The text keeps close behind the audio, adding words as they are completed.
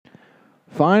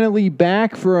Finally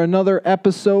back for another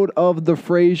episode of the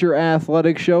Fraser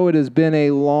Athletic Show. It has been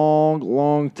a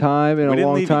long time and a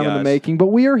long time in the making, but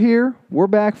we are here. We're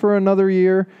back for another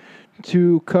year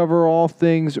to cover all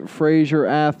things Fraser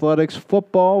Athletics,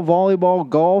 football, volleyball,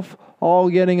 golf, all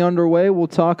getting underway. We'll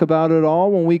talk about it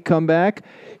all when we come back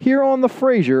here on the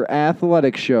Fraser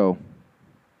Athletic Show.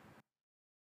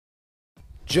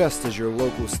 Just as your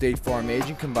local State Farm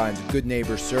agent combines good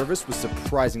neighbor service with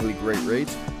surprisingly great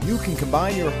rates, you can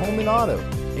combine your home and auto.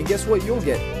 And guess what you'll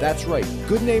get? That's right,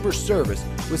 good neighbor service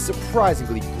with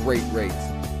surprisingly great rates.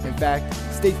 In fact,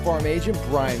 State Farm agent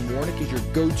Brian Warnick is your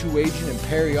go-to agent in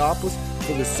Perryopolis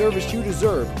for the service you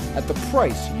deserve at the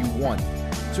price you want.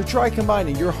 So try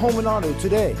combining your home and auto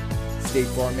today. State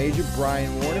Farm agent Brian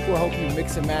Warnick will help you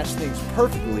mix and match things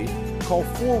perfectly. Call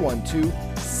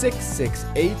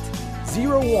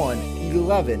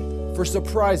 412-668-0111 for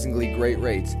surprisingly great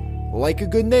rates. Like a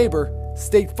good neighbor,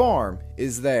 State Farm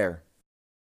is there.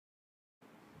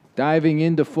 Diving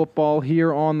into football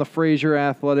here on the Fraser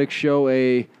Athletic Show,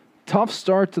 a tough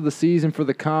start to the season for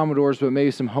the Commodores, but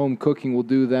maybe some home cooking will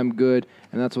do them good,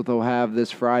 and that's what they'll have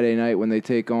this Friday night when they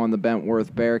take on the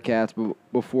Bentworth Bearcats. But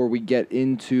before we get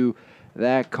into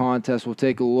that contest, we'll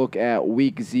take a look at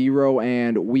Week 0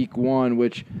 and Week 1,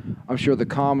 which I'm sure the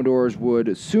Commodores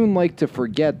would soon like to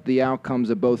forget the outcomes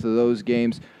of both of those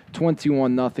games.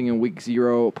 21-0 in Week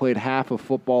 0, played half of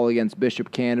football against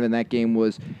Bishop Canada, and that game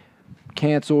was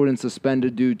canceled and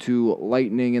suspended due to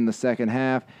lightning in the second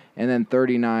half. And then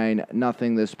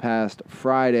 39-0 this past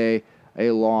Friday,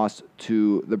 a loss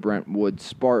to the Brentwood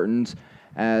Spartans.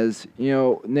 As, you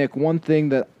know, Nick, one thing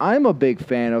that I'm a big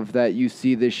fan of that you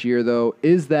see this year, though,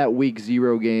 is that Week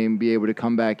 0 game be able to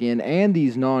come back in and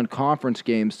these non-conference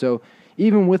games. So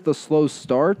even with the slow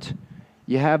start,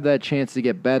 you have that chance to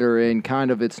get better, and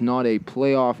kind of it's not a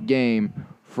playoff game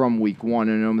from Week 1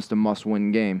 and almost a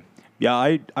must-win game.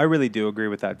 Yeah, I really do agree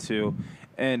with that, too.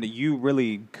 And you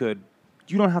really could –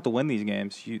 you don't have to win these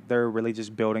games. They're really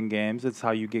just building games. It's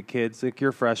how you get kids, like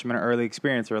your freshmen, early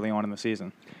experience early on in the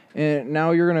season. And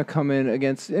now you're going to come in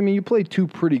against, I mean, you played two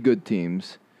pretty good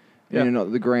teams in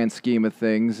the grand scheme of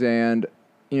things. And,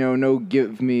 you know, no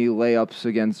give me layups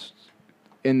against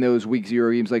in those Week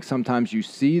 0 games. Like sometimes you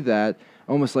see that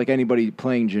almost like anybody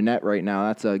playing Jeanette right now.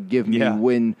 That's a give me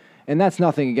win. And that's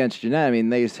nothing against Jeanette. I mean,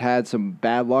 they just had some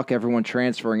bad luck, everyone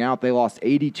transferring out. They lost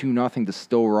 82-0 to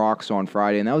Stowe Rocks on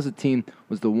Friday, and that was a team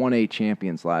was the 1A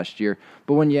champions last year.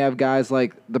 But when you have guys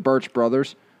like the Birch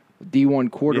brothers,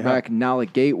 D1 quarterback,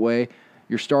 Nalik Gateway,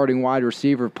 your starting wide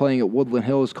receiver playing at Woodland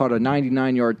Hills caught a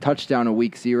 99-yard touchdown in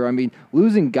Week 0. I mean,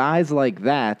 losing guys like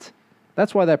that,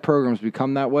 that's why that program's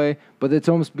become that way. But it's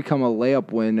almost become a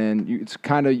layup win, and it's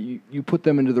kind of you put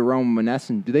them into the realm of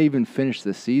Monessen. Do they even finish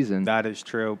the season? That is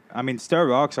true. I mean, Stowe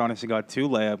Rocks honestly got 2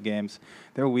 layup games.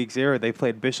 Their Week 0, they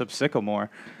played Bishop Sycamore.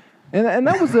 And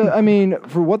that was I mean,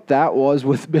 for what that was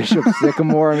with Bishop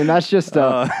Sycamore, I mean, that's just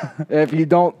if you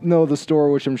don't know the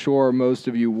story, which I'm sure most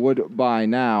of you would by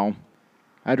now,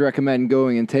 I'd recommend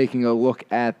going and taking a look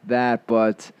at that.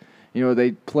 But, you know,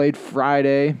 they played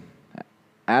Friday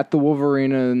at the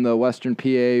Wolverina in the Western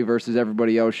PA versus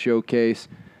everybody else showcase,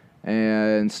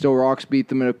 and Stowe Rocks beat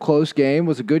them in a close game. It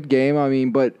was a good game, I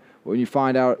mean, but when you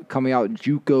find out coming out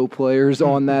JUCO players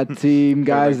on that team,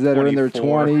 guys like that are in their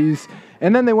 20s,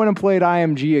 and then they went and played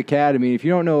IMG Academy. If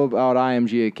you don't know about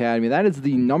IMG Academy, that is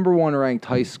the #1 ranked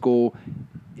high school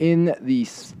in the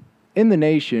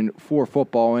nation for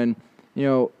football, and you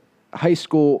know, high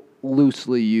school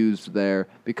loosely used there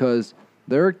because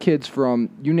there are kids from,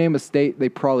 you name a state, they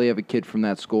probably have a kid from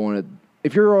that school. And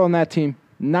if you're on that team,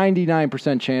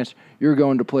 99% chance you're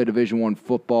going to play Division I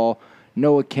football.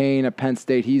 Noah Kane at Penn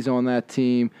State, he's on that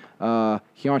team.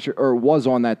 Was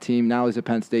on that team. Now he's at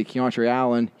Penn State. Keontre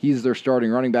Allen, he's their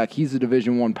starting running back. He's a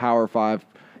Division I Power 5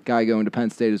 guy going to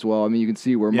Penn State as well. I mean, you can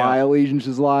see where my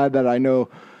allegiances lie, that I know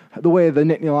the way the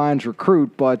Nittany Lions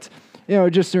recruit. But, you know,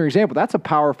 just an example, that's a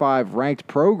Power 5 ranked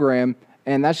program,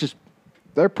 and that's just,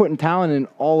 they're putting talent in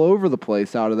all over the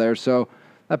place out of there. So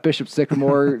that Bishop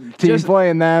Sycamore team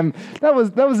playing them, that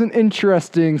was an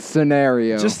interesting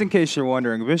scenario. Just in case you're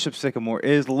wondering, Bishop Sycamore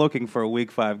is looking for a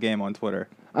Week 5 game on Twitter.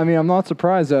 I mean, I'm not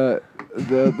surprised. The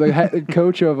head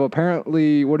coach of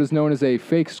apparently what is known as a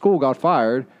fake school got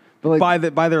fired. But by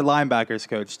their linebackers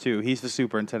coach, too. He's the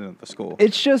superintendent of the school.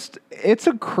 It's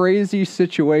a crazy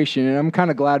situation, and I'm kind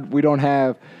of glad we don't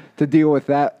have to deal with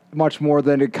that much more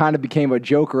than it kind of became a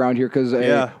joke around here because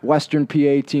a Western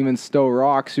PA team in Stowe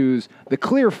Rocks, who's the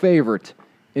clear favorite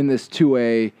in this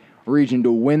 2A region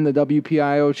to win the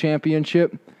WPIO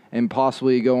championship and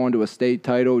possibly go on to a state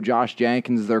title. Josh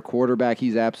Jenkins is their quarterback.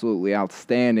 He's absolutely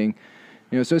outstanding.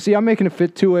 So see, I'm making it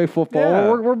fit 2A football.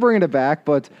 Yeah. We're bringing it back,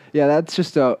 but yeah, that's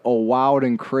just a wild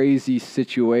and crazy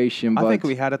situation. But I think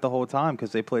we had it the whole time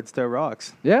because they played Stowe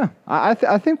Rocks. Yeah,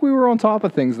 I think we were on top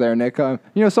of things there, Nick.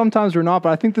 Sometimes we're not, but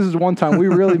I think this is one time we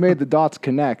really made the dots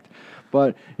connect.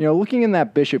 But looking in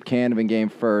that Bishop Canevin game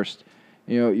first,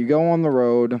 you go on the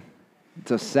road.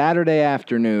 It's a Saturday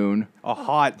afternoon. A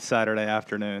hot Saturday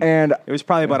afternoon. And it was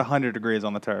probably about 100 degrees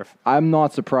on the turf. I'm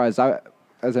not surprised.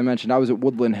 As I mentioned, I was at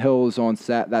Woodland Hills on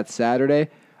that Saturday.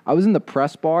 I was in the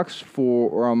press box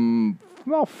for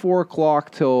about 4 o'clock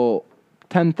till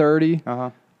 10:30. Uh-huh.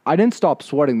 I didn't stop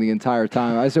sweating the entire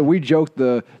time. I said we joked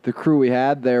the crew we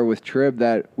had there with Trib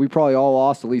that we probably all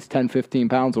lost at least 10, 15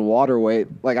 pounds of water weight.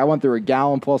 Like I went through a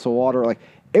gallon plus of water. Like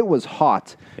it was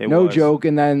hot. No joke.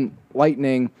 And then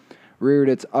lightning reared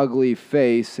its ugly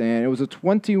face, and it was a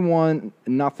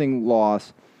 21-0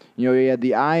 loss. You had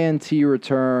the INT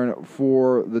return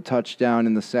for the touchdown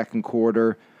in the second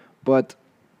quarter. But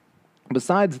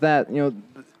besides that, it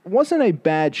wasn't a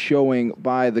bad showing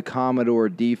by the Commodore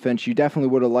defense. You definitely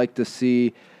would have liked to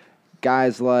see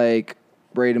guys like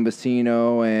Braden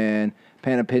Bassino and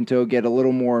Panapinto get a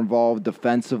little more involved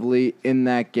defensively in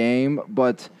that game.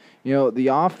 But, the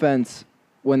offense,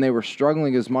 when they were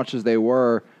struggling as much as they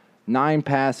were, 9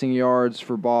 passing yards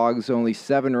for Boggs, only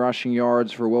 7 rushing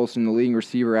yards for Wilson. The leading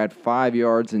receiver had 5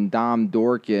 yards, and Dom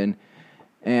Dorkin.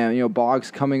 And, Boggs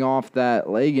coming off that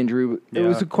leg injury, it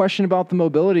was a question about the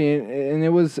mobility, and it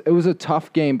was a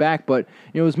tough game back. But,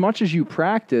 as much as you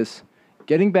practice,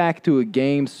 getting back to a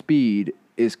game speed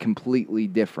is completely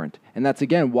different. And that's,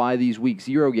 again, why these Week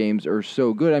 0 games are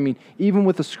so good. I mean, even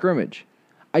with a scrimmage,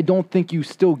 I don't think you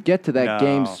still get to that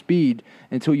game speed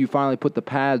until you finally put the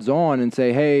pads on and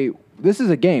say, hey, this is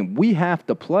a game. We have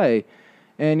to play.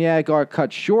 And, yeah, it got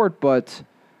cut short, but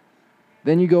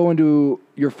then you go into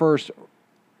your first,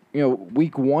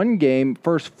 Week 1 game,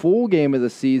 first full game of the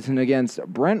season against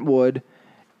Brentwood,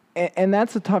 and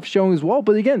that's a tough showing as well.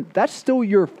 But, again, that's still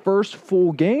your first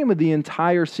full game of the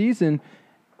entire season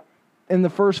and the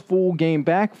first full game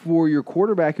back for your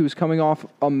quarterback who's coming off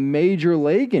a major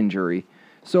leg injury.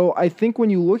 So I think when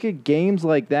you look at games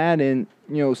like that and,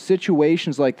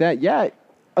 situations like that, yeah,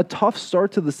 a tough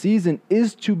start to the season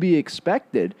is to be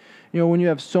expected. When you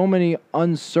have so many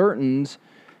uncertains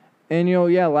and,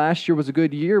 last year was a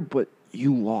good year, but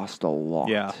you lost a lot.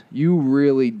 Yeah. You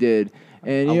really did.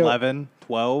 And 11,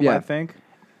 12, I think.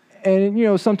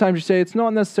 And, sometimes you say it's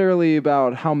not necessarily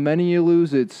about how many you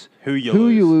lose, it's who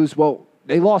you lose. Well,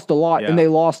 they lost a lot, and they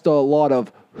lost a lot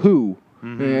of who.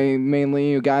 Mm-hmm.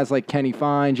 Mainly guys like Kenny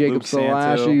Fine, Jacob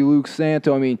Salashi, Luke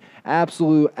Santo. I mean,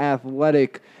 absolute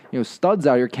athletic, studs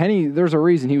out here. Kenny, there's a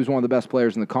reason he was one of the best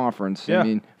players in the conference. Yeah. I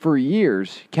mean, for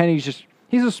years, Kenny's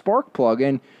he's a spark plug.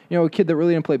 And, a kid that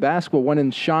really didn't play basketball went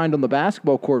and shined on the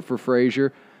basketball court for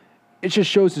Frazier. It just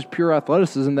shows his pure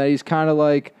athleticism that he's kind of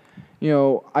like,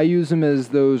 I use him as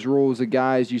those roles of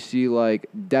guys you see like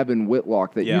Devin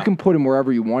Whitlock, that you can put him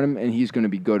wherever you want him, and he's going to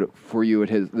be good for you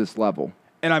at this level.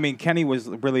 And, I mean, Kenny was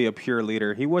really a pure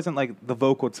leader. He wasn't, like, the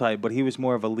vocal type, but he was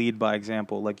more of a lead by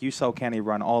example. Like, you saw Kenny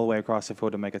run all the way across the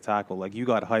field to make a tackle. Like, you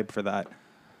got hype for that.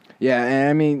 Yeah, and,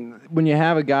 I mean, when you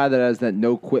have a guy that has that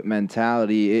no-quit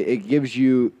mentality, it gives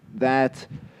you that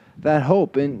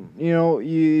hope. And,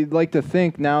 you'd like to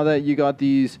think now that you got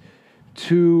these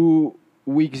 2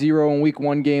 Week 0 and Week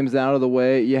 1 games out of the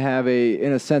way, you have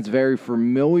in a sense, very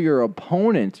familiar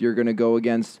opponent you're going to go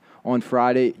against on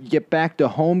Friday. You get back to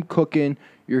home cooking.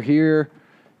 You're here.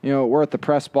 We're at the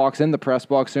press box. In the press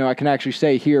box, I can actually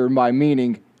say here by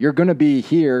meaning you're going to be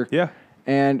here. Yeah.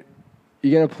 And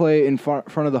you get to play in front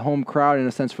of the home crowd, in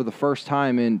a sense, for the first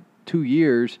time in 2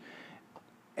 years.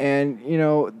 And,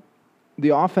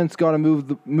 the offense got to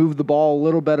move the ball a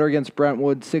little better against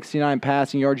Brentwood, 69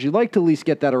 passing yards. You'd like to at least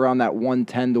get that around that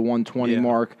 110 to 120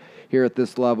 mark here at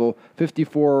this level.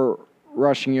 54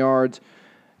 rushing yards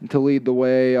to lead the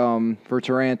way for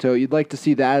Taranto. You'd like to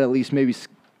see that at least maybe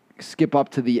skip up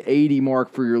to the 80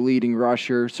 mark for your leading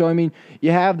rusher. So, I mean,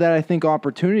 you have that, I think,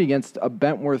 opportunity against a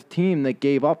Bentworth team that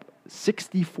gave up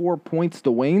 64 points to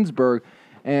Waynesburg.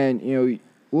 And,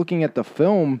 looking at the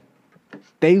film,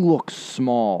 they look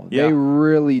small. Yeah. They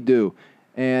really do.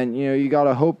 And, you got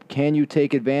to hope, can you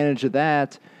take advantage of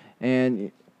that?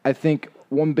 And I think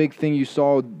one big thing you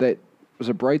saw that was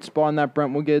a bright spot in that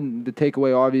Brentwood game, the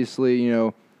takeaway,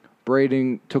 obviously,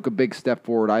 Braden took a big step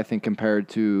forward, I think, compared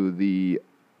to the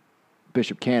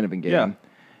Bishop Canevin game. Yeah.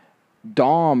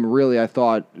 Dom really, I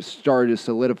thought, started to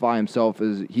solidify himself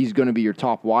as he's going to be your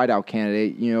top wideout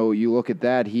candidate. You look at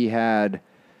that, he had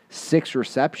 6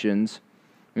 receptions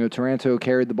Taranto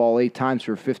carried the ball 8 times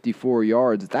for 54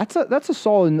 yards. That's a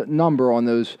solid number on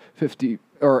those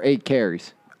 8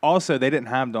 carries. Also, they didn't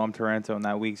have Dom Taranto in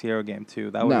that Week 0 game,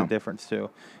 too. That was a difference, too.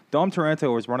 Dom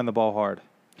Taranto was running the ball hard.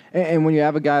 And when you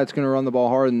have a guy that's going to run the ball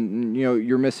hard, and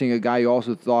you're missing a guy you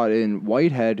also thought in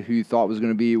Whitehead, who you thought was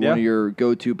going to be one of your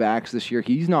go-to backs this year,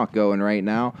 he's not going right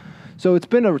now. So it's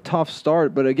been a tough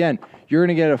start. But again, you're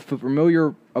going to get a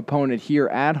familiar opponent here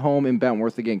at home in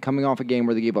Bentworth again, coming off a game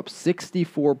where they gave up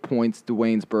 64 points to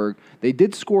Waynesburg. They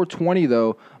did score 20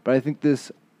 though, but I think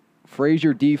this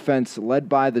Frazier defense, led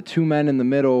by the 2 men in the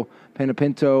middle,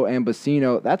 Panapinto and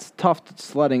Bassino, that's tough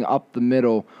sledding up the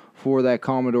middle for that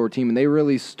Commodore team, and they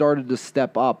really started to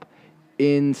step up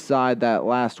inside that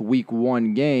last Week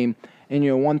 1 game.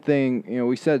 And, one thing,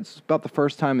 we said it's about the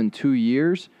first time in 2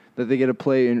 years that they get to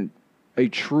play in a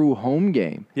true home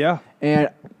game. Yeah. And,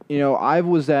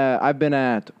 I've been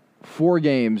at 4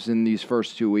 games in these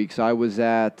first 2 weeks. I was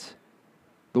at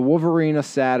the Wolverina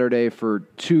Saturday for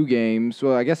 2 games.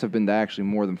 Well, I guess I've been to actually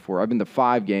more than 4. I've been to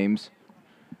 5 games.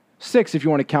 6 if you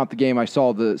want to count the game I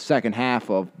saw the second half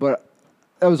of. But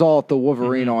that was all at the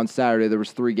Wolverina on Saturday. There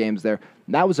was 3 games there.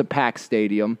 That was a packed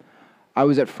stadium. I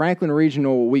was at Franklin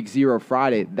Regional Week 0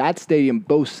 Friday. That stadium,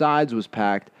 both sides, was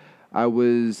packed. I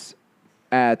was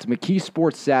at McKee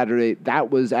Sports Saturday. That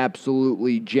was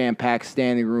absolutely jam-packed,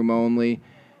 standing room only.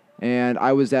 And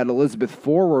I was at Elizabeth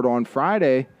Forward on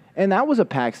Friday, and that was a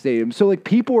packed stadium. So,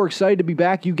 people are excited to be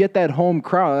back. You get that home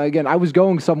crowd. Again, I was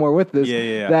going somewhere with this.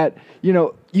 Yeah. That,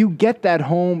 you get that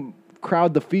home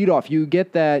crowd to feed off. You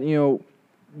get that,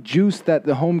 juice that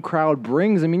the home crowd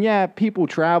brings. I mean, people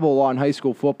travel on high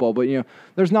school football, but,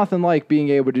 there's nothing like being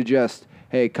able to just,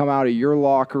 hey, come out of your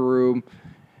locker room,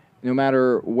 no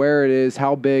matter where it is,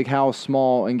 how big, how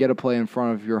small, and get a play in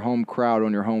front of your home crowd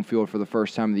on your home field for the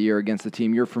first time of the year against a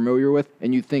team you're familiar with,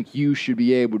 and you think you should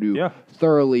be able to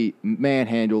thoroughly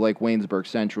manhandle like Waynesburg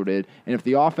Central did. And if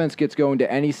the offense gets going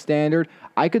to any standard,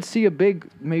 I could see a big,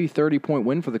 maybe 30-point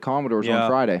win for the Commodores on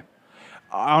Friday.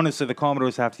 Honestly, the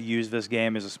Commodores have to use this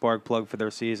game as a spark plug for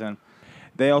their season.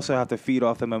 They also have to feed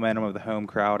off the momentum of the home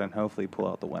crowd and hopefully pull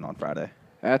out the win on Friday.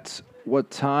 That's what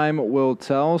time will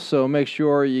tell, so make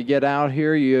sure you get out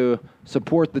here, you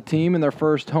support the team in their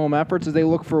first home efforts as they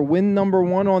look for win number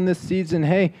 1 on this season.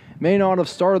 Hey, may not have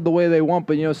started the way they want,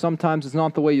 but sometimes it's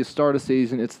not the way you start a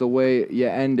season, it's the way you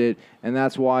end it, and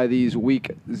that's why these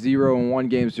Week 0 and 1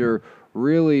 games are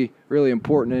really, really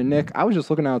important. And Nick, I was just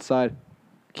looking outside.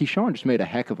 Keyshawn just made a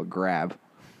heck of a grab.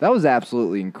 That was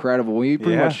absolutely incredible. He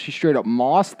pretty much straight up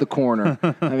mossed the corner.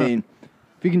 I mean,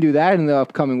 if you can do that in the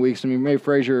upcoming weeks, Ray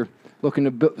Frazier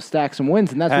looking to stack some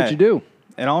wins, and that's what you do.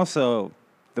 And also,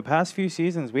 the past few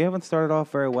seasons, we haven't started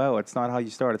off very well. It's not how you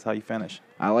start, it's how you finish.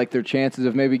 I like their chances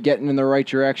of maybe getting in the right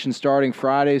direction starting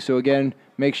Friday. So, again,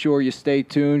 make sure you stay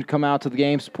tuned. Come out to the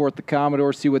game, support the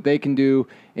Commodores, see what they can do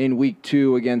in Week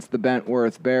 2 against the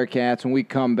Bentworth Bearcats. When we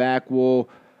come back, we'll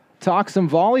talk some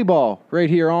volleyball right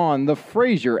here on the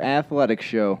Frazier Athletic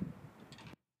Show.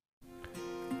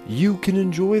 You can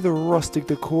enjoy the rustic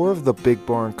decor of the Big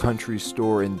Barn Country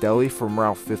Store in Delhi from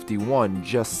Route 51,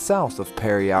 just south of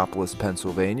Perryopolis,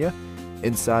 Pennsylvania.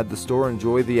 Inside the store,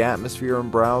 enjoy the atmosphere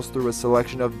and browse through a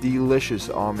selection of delicious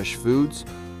Amish foods,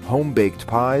 home-baked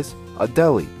pies, a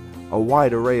deli, a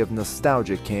wide array of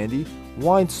nostalgic candy,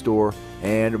 wine store,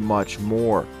 and much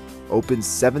more. Open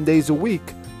 7 days a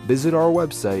week. Visit our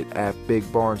website at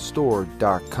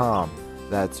bigbarnstore.com.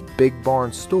 That's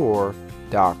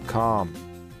bigbarnstore.com.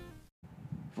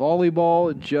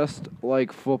 Volleyball, just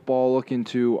like football, looking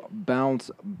to bounce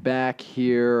back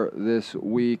here this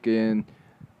week. And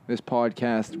this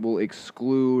podcast will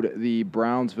exclude the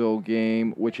Brownsville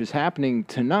game, which is happening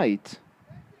tonight.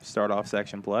 Start off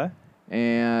section play.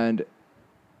 And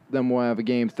then we'll have a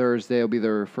game Thursday. It'll be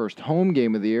their first home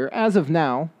game of the year. As of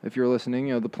now, if you're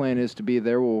listening, the plan is to be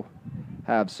there. We'll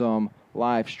have some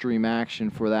live stream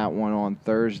action for that one on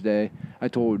Thursday. I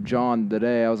told John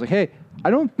today, I was like, hey, I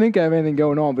don't think I have anything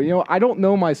going on, but, I don't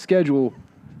know my schedule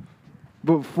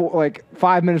before,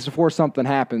 5 minutes before something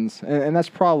happens. And that's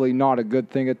probably not a good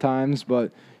thing at times,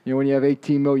 but, when you have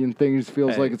 18 million things, it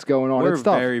feels like it's going on. It's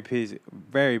tough. We're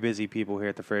very busy people here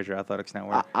at the Frazier Athletics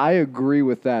Network. I agree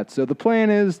with that. So the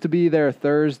plan is to be there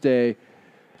Thursday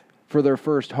for their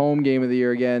first home game of the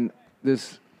year. Again,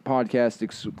 this podcast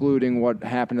excluding what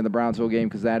happened in the Brownsville game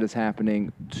because that is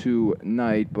happening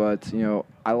tonight. But,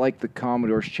 I like the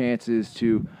Commodores' chances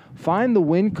to find the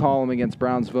win column against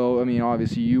Brownsville. I mean,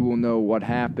 obviously you will know what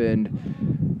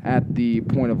happened at the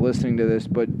point of listening to this,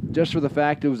 but just for the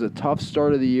fact it was a tough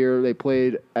start of the year. They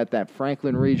played at that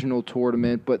Franklin Regional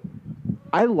tournament, but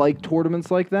I like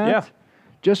tournaments like that. Yeah.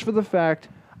 Just for the fact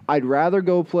I'd rather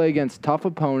go play against tough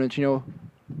opponents.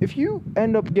 If you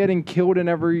end up getting killed in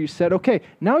every set, okay,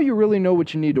 now you really know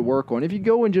what you need to work on. If you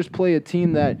go and just play a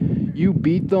team that you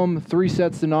beat them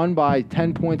 3-0 by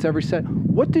 10 points every set,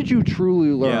 what did you truly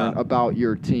learn about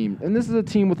your team? And this is a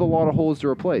team with a lot of holes to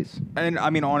replace. And I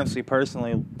mean, honestly,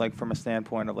 personally, like from a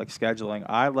standpoint of like scheduling,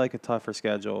 I like a tougher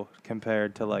schedule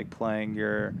compared to like playing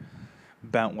your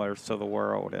Bentworths of the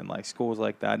world and like schools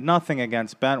like that. Nothing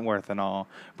against Bentworth and all,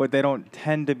 but they don't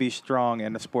tend to be strong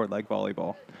in a sport like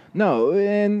volleyball. No,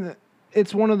 and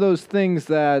it's one of those things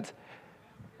that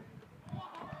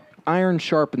iron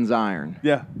sharpens iron.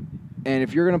 Yeah. And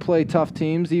if you're going to play tough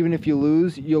teams, even if you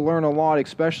lose, you'll learn a lot,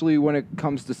 especially when it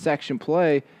comes to section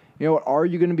play. Are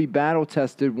you going to be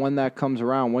battle-tested when that comes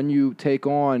around, when you take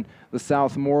on the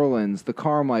Southmorelands, the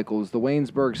Carmichaels, the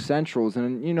Waynesburg Centrals?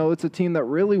 And, it's a team that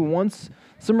really wants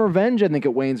some revenge, I think,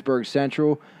 at Waynesburg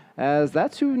Central, as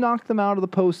that's who knocked them out of the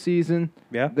postseason.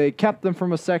 Yeah. They kept them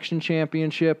from a section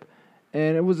championship,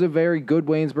 and it was a very good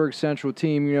Waynesburg Central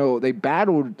team. They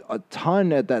battled a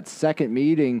ton at that second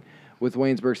meeting with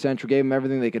Waynesburg Central, gave them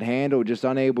everything they could handle, just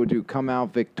unable to come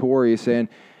out victorious. And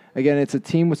again, it's a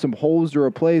team with some holes to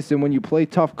replace, and when you play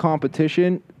tough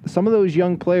competition, some of those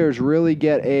young players really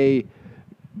get a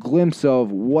glimpse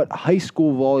of what high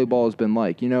school volleyball has been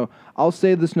like. I'll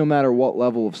say this no matter what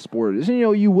level of sport it is. And,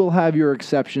 you will have your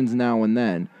exceptions now and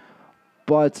then,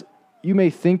 but you may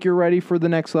think you're ready for the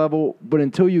next level, but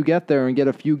until you get there and get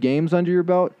a few games under your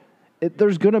belt,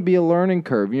 there's going to be a learning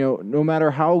curve. No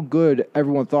matter how good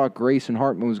everyone thought Grayson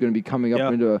Hartman was going to be coming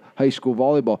up into high school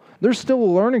volleyball, there's still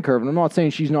a learning curve. And I'm not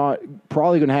saying she's not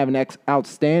probably going to have an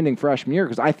outstanding freshman year,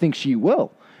 because I think she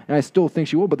will. And I still think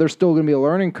she will, but there's still going to be a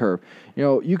learning curve.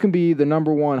 You can be the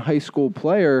number one high school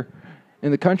player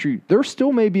in the country. There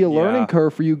still may be a learning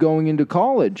curve for you going into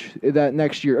college that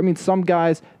next year. I mean, some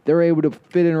guys, they're able to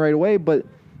fit in right away, but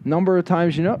number of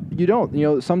times, you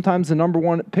don't. Sometimes the number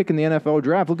one pick in the NFL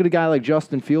draft, look at a guy like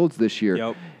Justin Fields this year.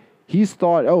 Yep. He's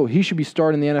thought, he should be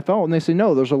starting in the NFL. And they say,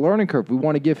 no, there's a learning curve. We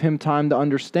want to give him time to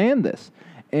understand this.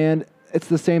 And it's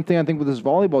the same thing, I think, with this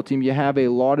volleyball team. You have a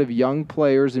lot of young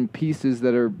players and pieces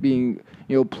that are being,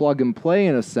 plug and play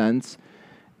in a sense.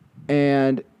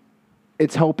 And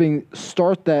it's helping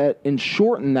start that and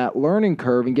shorten that learning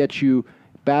curve and get you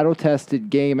battle-tested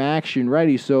game action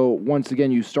ready. So once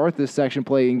again, you start this section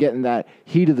play and get in that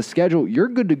heat of the schedule, you're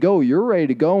good to go. You're ready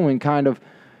to go and kind of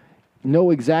know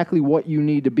exactly what you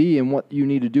need to be and what you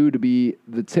need to do to be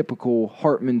the typical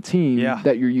Hartman team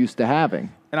that you're used to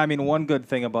having. And I mean, one good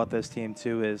thing about this team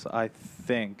too is I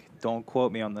think, don't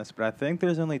quote me on this, but I think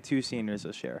there's only 2 seniors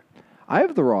this year. I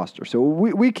have the roster, so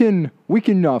we can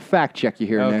fact check you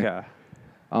here, Nick. Okay.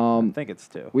 I think it's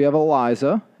 2. We have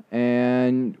Eliza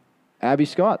and Abby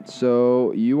Scott,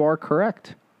 so you are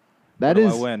correct. That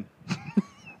is I win.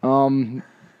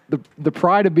 the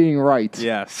pride of being right.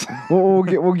 Yes.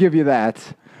 we'll give you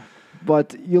that.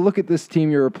 But you look at this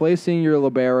team, you're replacing your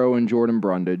libero and Jordan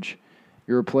Brundage.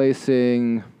 You're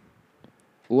replacing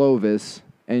Lovis,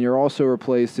 and you're also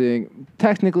replacing,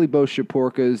 technically both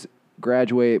Shaporkas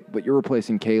graduate, but you're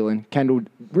replacing Kaylin. Kendall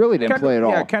really didn't play at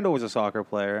all. Yeah, Kendall was a soccer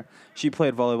player. She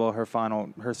played volleyball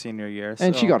her senior year.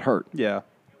 And she got hurt. Yeah.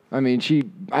 I mean,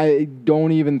 I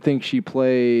don't even think she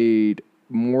played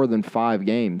more than 5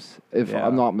 games, if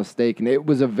I'm not mistaken. It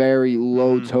was a very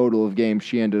low total of games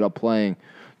she ended up playing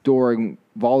during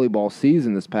volleyball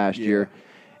season this past year.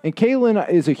 And Kaylin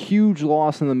is a huge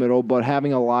loss in the middle, but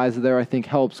having Eliza there, I think,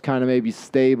 helps kind of maybe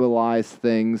stabilize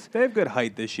things. They have good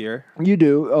height this year. You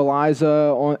do.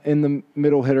 Eliza in the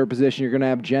middle hitter position. You're going to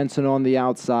have Jensen on the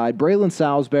outside. Braylon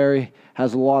Salisbury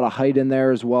has a lot of height in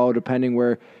there as well, depending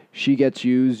where she gets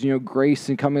used.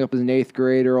 Grayson coming up as an 8th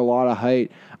grader, a lot of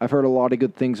height. I've heard a lot of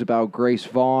good things about Grace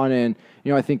Vaughn, and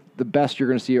I think the best you're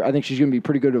going to see her, I think she's going to be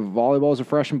pretty good at volleyball as a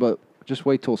freshman, but just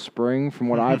wait till spring. From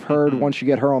what I've heard, once you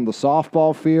get her on the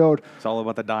softball field, it's all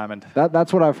about the diamond.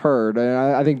 That's what I've heard, and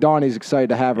I think Donnie's excited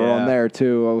to have her on there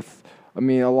too. A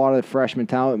lot of freshman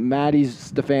talent.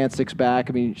 Maddie's Stefansik's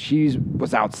back. She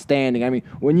was outstanding.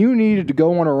 When you needed to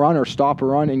go on a run or stop a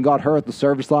run and got her at the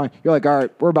service line, you're like, all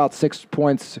right, we're about 6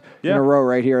 points in a row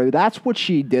right here. That's what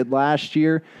she did last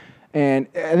year. And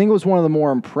I think it was one of the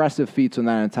more impressive feats on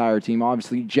that entire team.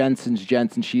 Obviously, Jensen's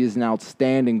Jensen. She is an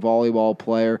outstanding volleyball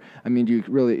player. Do you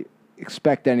really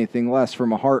expect anything less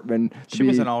from a Hartman? She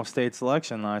was an all-state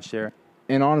selection last year.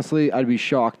 And honestly, I'd be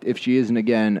shocked if she isn't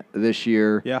again this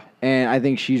year. Yeah. And I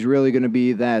think she's really going to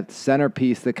be that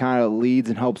centerpiece that kind of leads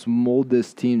and helps mold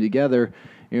this team together.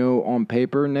 On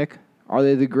paper, Nick, are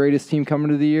they the greatest team coming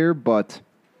to the year? But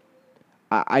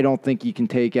I don't think you can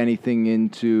take anything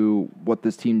into what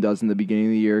this team does in the beginning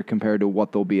of the year compared to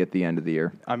what they'll be at the end of the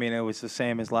year. I mean, it was the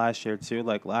same as last year, too.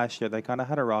 Like, last year, they kind of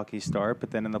had a rocky start,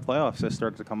 but then in the playoffs, they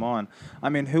started to come on. I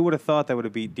mean, who would have thought they would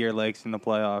have beat Deer Lakes in the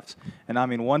playoffs? And, I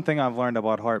mean, one thing I've learned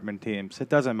about Hartman teams, it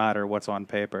doesn't matter what's on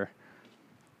paper.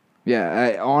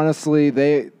 Yeah, honestly,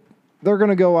 they're going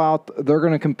to go out, they're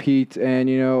going to compete, and,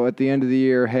 at the end of the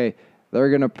year, hey, they're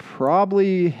going to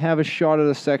probably have a shot at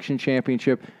a section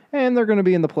championship, and they're going to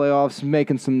be in the playoffs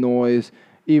making some noise,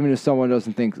 even if someone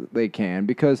doesn't think they can,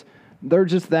 because they're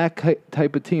just that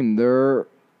type of team.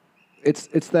 It's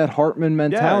that Hartman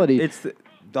mentality. Yeah,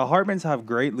 the Hartmans have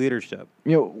great leadership.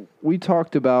 We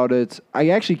talked about it. I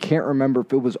actually can't remember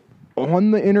if it was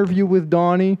on the interview with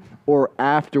Donnie or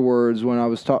afterwards when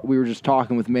we were just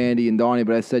talking with Mandy and Donnie,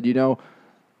 but I said,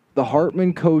 the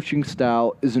Hartman coaching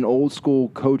style is an old school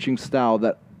coaching style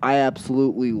that I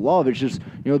absolutely love. It's just,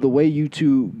 the way you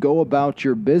two go about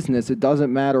your business. It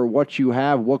doesn't matter what you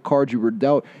have, what cards you were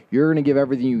dealt. You're going to give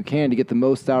everything you can to get the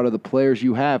most out of the players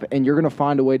you have, and you're going to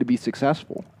find a way to be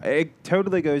successful. It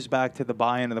totally goes back to the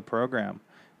buy-in of the program.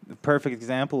 The perfect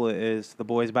example is the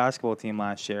boys basketball team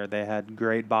last year. They had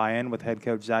great buy-in with head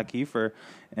coach Zach Kiefer,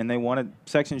 and they won a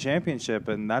section championship,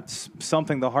 and that's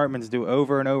something the Hartmans do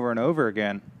over and over and over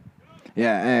again.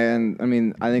 Yeah,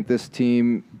 and I think this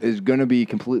team is going to be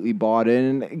completely bought in.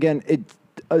 And again, it's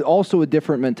also a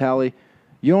different mentality.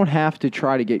 You don't have to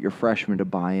try to get your freshmen to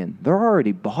buy in. They're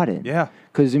already bought in. Yeah.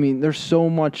 Because, there's so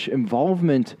much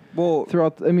involvement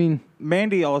throughout.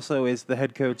 Mandy also is the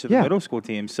head coach of the middle school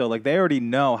team. So, they already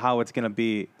know how it's going to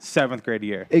be 7th grade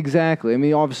year.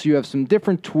 Exactly. Obviously, you have some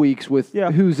different tweaks with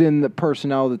who's in the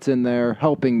personnel that's in there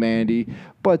helping Mandy.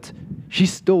 But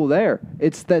she's still there.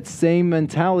 It's that same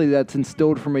mentality that's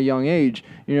instilled from a young age.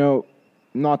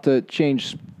 Not to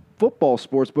change football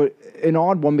sports, but an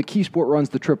odd one, McKee Sport runs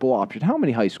the triple option. How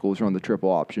many high schools run the triple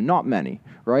option? Not many,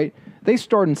 right? They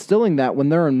start instilling that when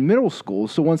they're in middle school,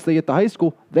 so once they get to high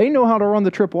school, they know how to run the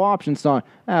triple option. It's not,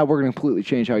 we're going to completely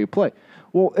change how you play.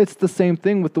 Well, it's the same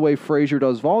thing with the way Fraser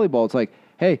does volleyball. It's like,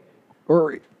 hey,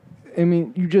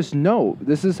 you just know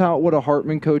this is what a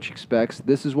Hartman coach expects.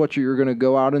 This is what you're going to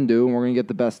go out and do, and we're going to get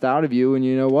the best out of you. And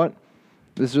you know what?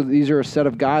 These are a set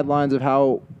of guidelines of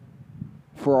how,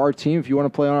 for our team, if you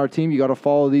want to play on our team, you got to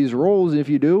follow these rules. And if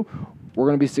you do, we're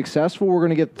going to be successful. We're going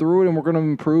to get through it, and we're going to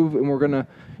improve, and we're going to,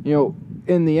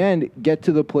 in the end, get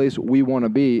to the place we want to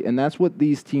be. And that's what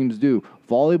these teams do.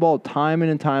 Volleyball, time in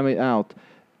and time out,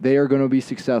 they are going to be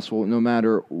successful no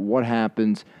matter what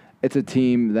happens. It's a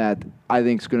team that I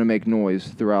think is going to make noise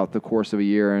throughout the course of a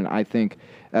year, and I think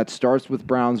that starts with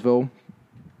Brownsville.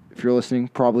 If you're listening,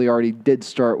 probably already did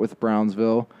start with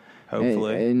Brownsville.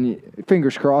 Hopefully. And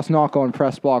fingers crossed, knock on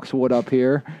press box wood up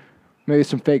here. Maybe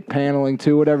some fake paneling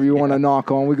too, whatever you want to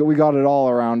knock on. We got it all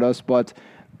around us. But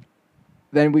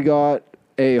then we got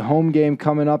a home game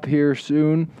coming up here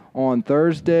soon on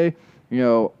Thursday.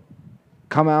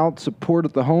 Come out, support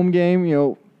at the home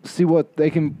game, see what they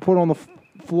can put on the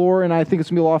floor, and I think it's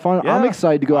going to be a lot of fun. Yeah, I'm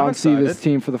excited to go out and see this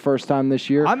team for the first time this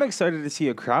year. I'm excited to see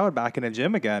a crowd back in a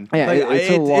gym again. Yeah,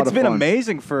 it's been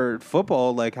amazing for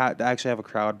football, to actually have a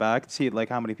crowd back, see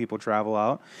how many people travel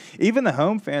out. Even the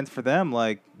home fans, for them,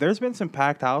 there's been some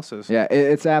packed houses. Yeah,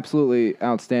 it's absolutely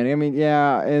outstanding.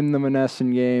 In the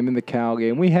Monessen game, in the Cal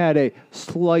game, we had a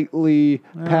slightly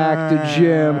packed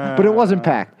gym, but it wasn't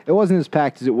packed. It wasn't as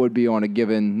packed as it would be on a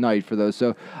given night for those.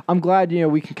 So I'm glad,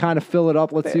 we can kind of fill it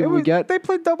up. Let's see what we get. They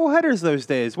played double headers those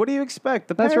days. What do you expect?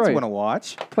 The parents want to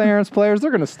watch. Players, they're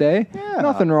going to stay. Yeah.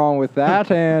 Nothing wrong with that.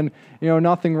 And,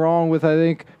 nothing wrong with, I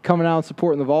think, coming out and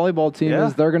supporting the volleyball team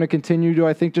is they're going to continue to,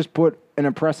 I think, just put an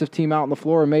impressive team out on the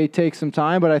floor. It may take some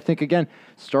time, but I think, again,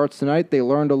 starts tonight. They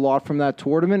learned a lot from that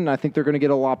tournament, and I think they're going to get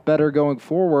a lot better going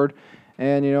forward.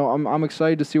 And, I'm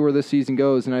excited to see where this season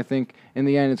goes, and I think in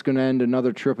the end it's going to end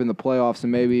another trip in the playoffs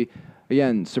and maybe,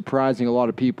 again, surprising a lot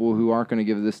of people who aren't going to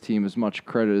give this team as much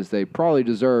credit as they probably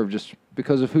deserve just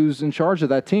because of who's in charge of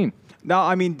that team.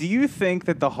 Now, do you think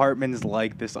that the Hartmans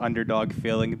like this underdog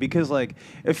feeling? Because,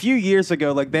 a few years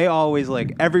ago, they always,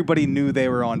 everybody knew they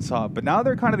were on top. But now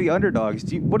they're kind of the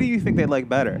underdogs. What do you think they like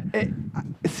better?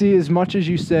 See, as much as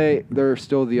you say they're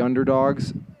still the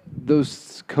underdogs,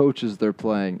 those coaches they're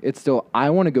playing, it's still, I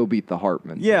want to go beat the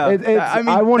Hartmans. Yeah.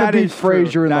 I want to beat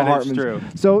Fraser and the Hartmans. True.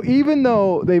 So even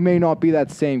though they may not be that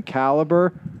same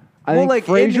caliber, I think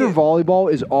Fraser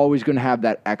volleyball is always going to have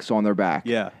that X on their back.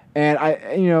 Yeah. And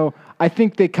I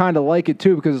think they kind of like it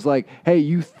too because it's like, hey,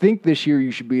 you think this year you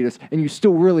should beat us, and you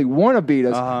still really want to beat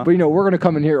us, but we're going to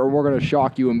come in here and we're going to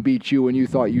shock you and beat you, and you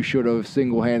thought you should have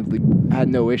single-handedly had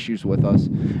no issues with us.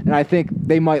 And I think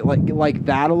they might like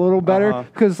that a little better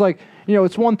because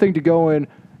it's one thing to go in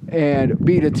and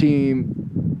beat a team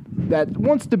that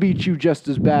wants to beat you just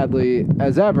as badly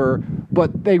as ever,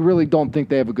 but they really don't think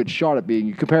they have a good shot at beating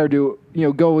you compared to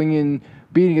going in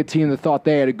beating a team that thought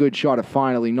they had a good shot at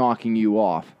finally knocking you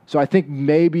off. So I think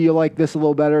maybe you like this a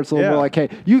little better. It's a little more like, hey,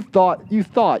 you thought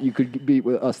you could beat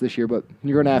with us this year, but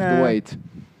you're going to have to wait.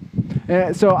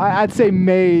 And so I'd say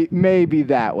maybe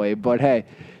that way. But, hey,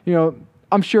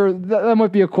 I'm sure that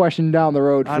might be a question down the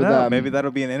road for them. Maybe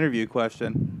that'll be an interview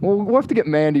question. Well, we'll have to get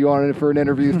Mandy on it for an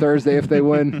interview Thursday if they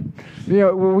win.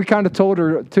 We kind of told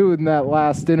her, too, in that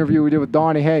last interview we did with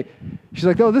Donnie, hey, she's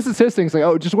like, oh, this is his thing. It's like,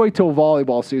 oh, just wait till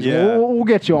volleyball season. Yeah. We'll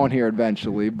get you on here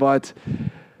eventually. But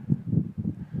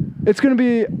it's going to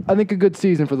be, I think, a good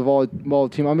season for the volleyball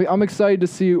team. I'm excited to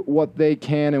see what they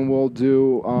can and will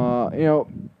do.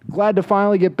 Glad to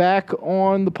finally get back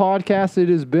on the podcast. It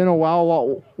has been a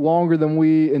lot longer than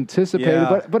we anticipated.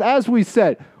 Yeah. But as we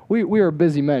said, we are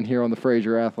busy men here on the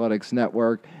Fraser Athletics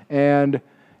Network. And,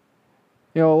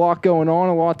 a lot going on,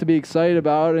 a lot to be excited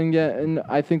about. And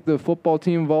I think the football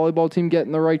team, volleyball team get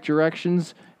in the right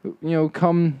directions,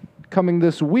 coming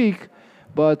this week.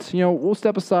 But, we'll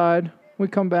step aside. When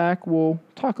we come back, we'll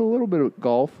talk a little bit of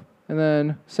golf and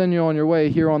then send you on your way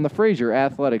here on the Fraser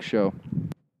Athletics Show.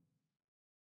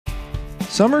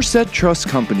 Somerset Trust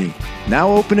Company, now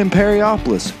open in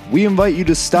Perryopolis. We invite you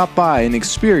to stop by and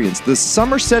experience the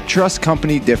Somerset Trust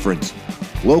Company difference.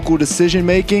 Local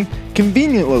decision-making,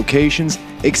 convenient locations,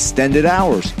 extended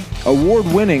hours,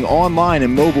 award-winning online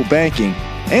and mobile banking,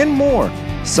 and more.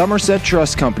 Somerset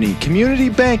Trust Company, community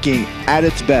banking at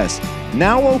its best.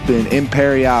 Now open in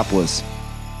Perryopolis.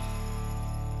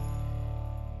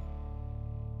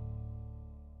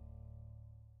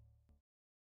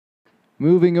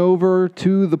 Moving over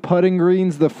to the putting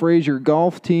greens, the Fraser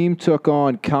golf team took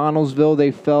on Connellsville.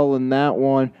 They fell in that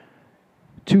one,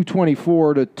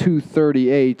 224 to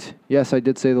 238. Yes, I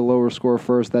did say the lower score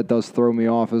first. That does throw me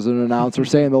off as an announcer,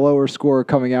 saying the lower score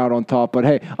coming out on top. But,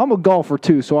 hey, I'm a golfer,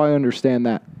 too, so I understand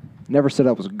that. Never said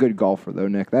I was a good golfer, though,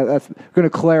 Nick. That's going to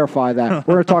clarify that.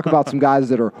 We're going to talk about some guys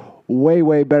that are way,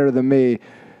 way better than me,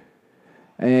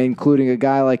 including a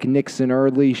guy like Nixon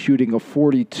Erdley shooting a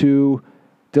 42,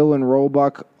 Dylan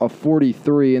Roebuck a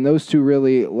 43, and those two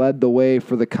really led the way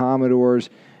for the Commodores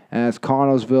as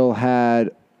Connellsville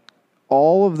had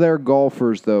all of their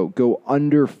golfers, though, go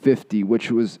under 50,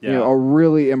 which was a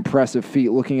really impressive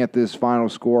feat looking at this final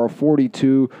score. A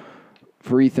 42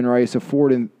 for Ethan Rice, a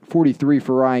 43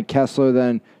 for Ryan Kessler,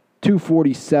 then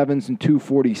 247s and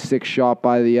 246 shot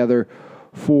by the other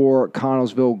four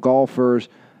Connellsville golfers.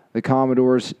 The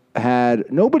Commodores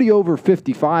had nobody over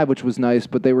 55, which was nice,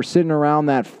 but they were sitting around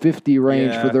that 50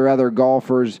 range for their other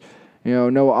golfers.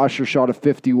 Noah Usher shot a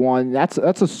 51. That's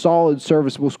a solid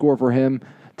serviceable score for him.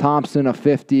 Thompson a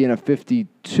 50 and a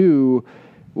 52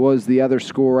 was the other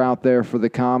score out there for the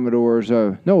Commodores.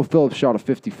 Noah Phillips shot a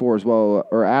 54 as well,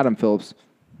 or Adam Phillips.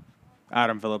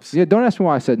 Adam Phillips. Yeah, don't ask me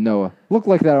why I said Noah. Looked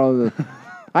like that on the.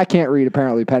 I can't read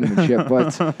apparently penmanship,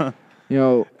 but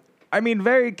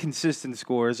very consistent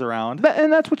scores around.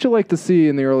 And that's what you like to see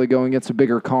in the early going against a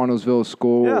bigger Connellsville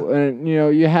school. Yeah. And,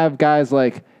 you have guys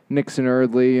like Nixon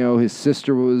Erdley. His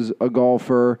sister was a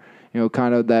golfer.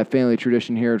 Kind of that family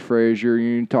tradition here at Fraser.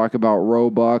 You talk about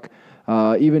Roebuck.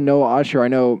 Even Noah Usher. I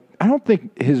don't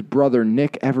think his brother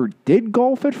Nick ever did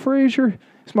golf at Fraser.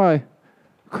 He's my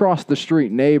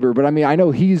across-the-street neighbor. But, I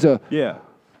know he's a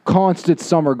constant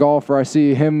summer golfer. I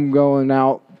see him going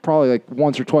out probably like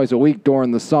once or twice a week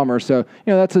during the summer. So,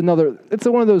 that's it's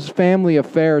one of those family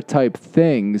affair type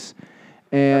things.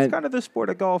 And that's kind of the sport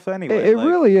of golf anyway. It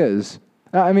really is.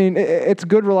 It's a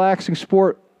good, relaxing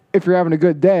sport if you're having a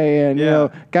good day.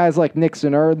 And, guys like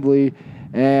Nixon Erdley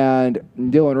and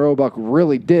Dylan Roebuck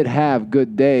really did have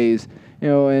good days.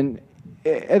 And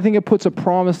I think it puts a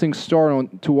promising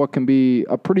start to what can be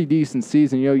a pretty decent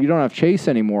season. You don't have Chase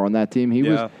anymore on that team. He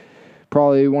was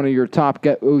probably one of your top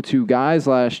go-to guys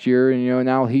last year, and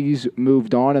now he's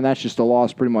moved on, and that's just a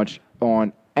loss pretty much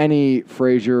on any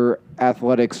Fraser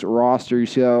Athletics roster. You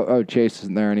see, Chase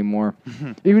isn't there anymore.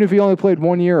 Even if he only played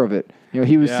 1 year of it,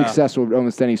 he was successful with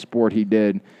almost any sport he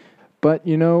did. But,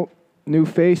 new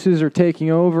faces are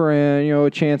taking over, and, a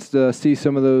chance to see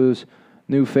some of those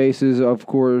new faces. Of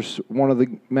course, one of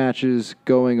the matches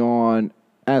going on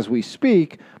as we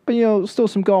speak. But, still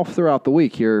some golf throughout the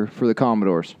week here for the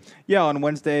Commodores. Yeah, on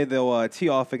Wednesday, they'll tee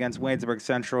off against Waynesburg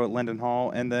Central at Linden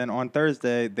Hall. And then on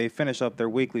Thursday, they finish up their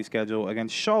weekly schedule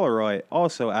against Charleroi,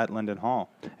 also at Linden Hall.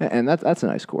 And that's a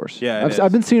nice course. Yeah,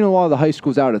 I've been seeing a lot of the high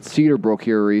schools out at Cedarbrook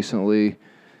here recently,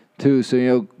 too.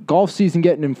 So, golf season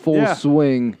getting in full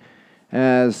swing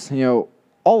as,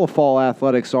 all the fall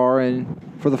athletics are. And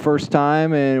for the first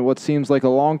time in what seems like a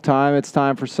long time, it's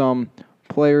time for some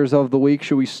players of the week.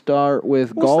 Should we start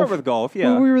with golf? We'll start with golf,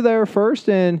 yeah. We were there first,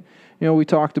 and, we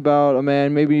talked about a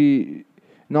man maybe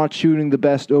not shooting the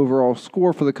best overall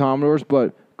score for the Commodores,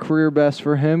 but career best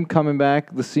for him coming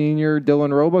back. The senior,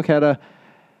 Dylan Roebuck, had a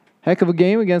heck of a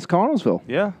game against Connellsville.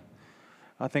 Yeah.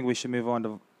 I think we should move on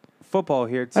to football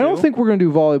here, too. I don't think we're going to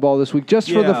do volleyball this week, just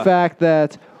for the fact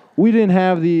that we didn't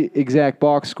have the exact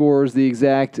box scores, the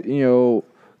exact,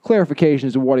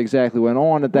 clarifications of what exactly went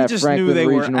on at that Franklin Regional. We just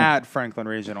knew they were at Franklin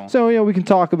Regional. So, we can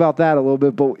talk about that a little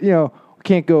bit, but, we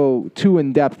can't go too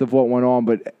in-depth of what went on.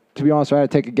 But to be honest, I had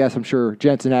to take a guess. I'm sure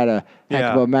Jensen had a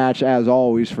heck of a match, as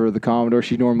always, for the Commodore.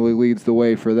 She normally leads the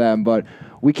way for them. But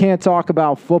we can't talk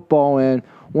about football, and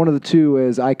one of the two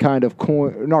is I kind of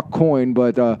kind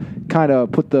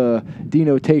of put the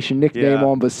denotation nickname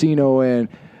on Bassino and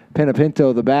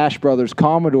Panapinto, the Bash Brothers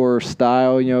Commodore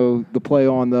style, the play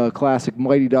on the classic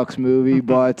Mighty Ducks movie.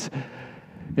 But,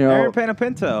 Aaron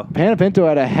Panapinto. Panapinto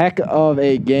had a heck of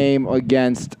a game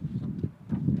against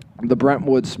the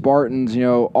Brentwood Spartans,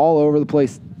 all over the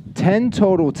place. 10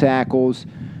 total tackles,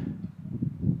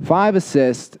 5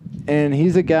 assists, and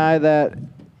he's a guy that,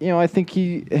 I think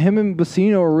him and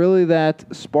Bassino are really that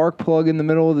spark plug in the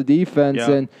middle of the defense.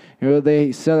 Yeah. And,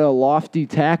 they set a lofty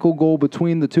tackle goal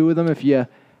between the two of them. If you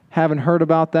haven't heard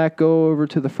about that, go over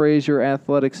to the Fraser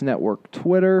Athletics Network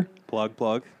Twitter.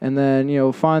 Plug. And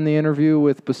then, find the interview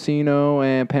with Bassino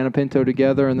and Panapinto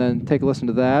together and then take a listen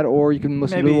to that. Or you can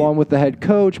listen to the one with the head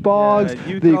coach, Boggs,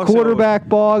 the quarterback,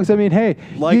 Boggs. I mean, hey,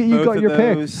 you got your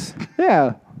pick.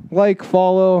 Yeah.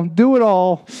 Follow, do it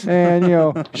all,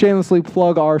 and, shamelessly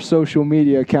plug our social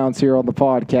media accounts here on the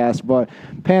podcast. But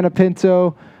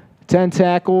Panapinto, 10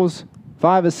 tackles,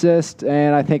 5 assists,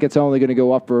 and I think it's only going to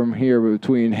go up from here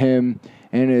between him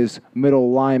and his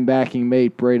middle linebacking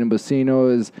mate, Braden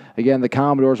Bassino. Is again, the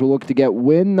Commodores will look to get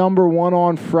win number 1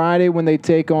 on Friday when they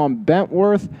take on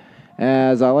Bentworth,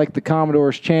 as I like the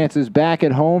Commodores' chances back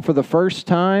at home for the first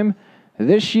time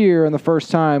this year, and the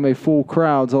first time a full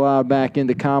crowd's allowed back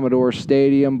into Commodore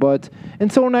Stadium. But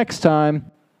until next time,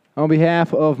 on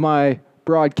behalf of my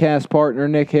broadcast partner,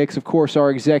 Nick Hicks, of course, our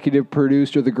executive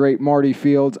producer, the great Marty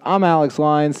Fields, I'm Alex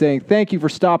Lyons saying thank you for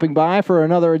stopping by for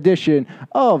another edition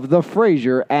of the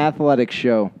Fraser Athletics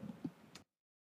Show.